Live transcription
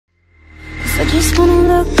I just wanna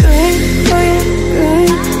look good for you, good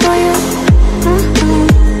for you.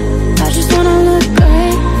 I just wanna look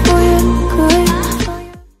good for you, good for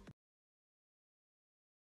you.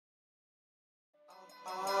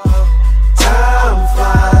 Time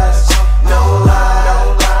flies, no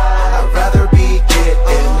lie. I'd rather be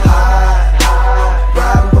getting high,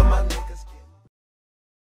 riding with my niggas.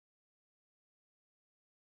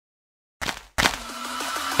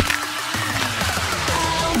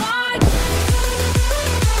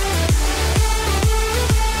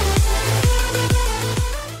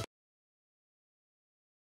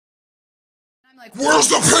 Where's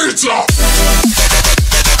the pizza?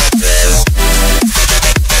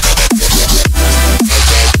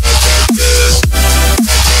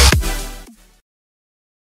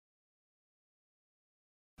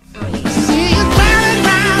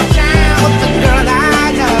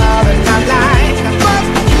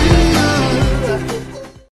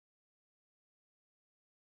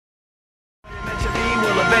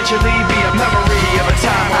 Eventually be a memory of a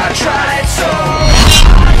time I tried so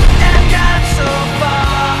hard and got so far.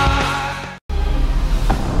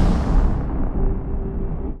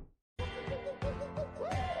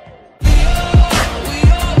 We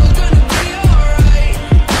all are gonna be alright.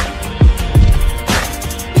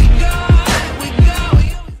 We got.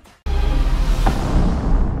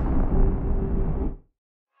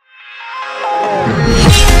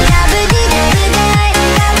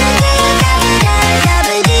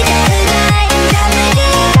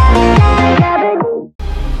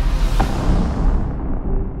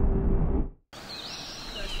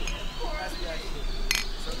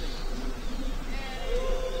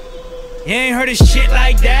 You ain't heard of shit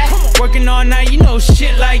like that. Working all night, you know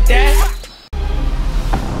shit like that.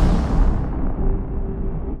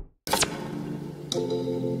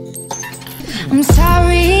 I'm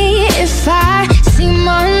sorry if I seem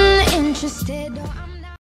uninterested. Or I'm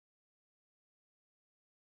not.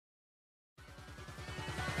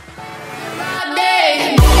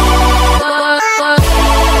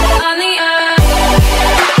 On the earth.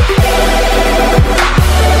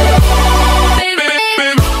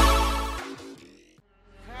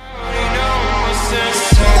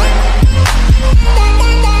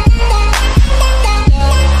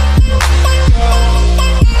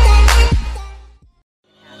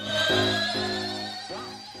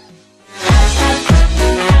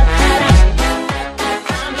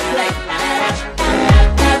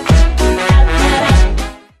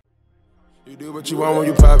 You do what you want when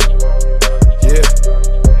you pop it. Yeah.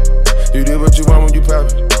 You do what you want when you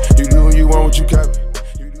pop it. You do what you want when you cop it.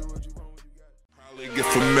 You do what you want when you got it. Probably get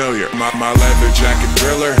familiar. My leather jacket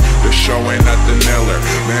thriller. The show ain't nothing iller.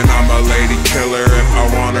 Man, I'm a lady killer. If I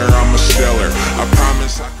want her, I'ma steal her. I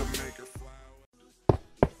promise I could.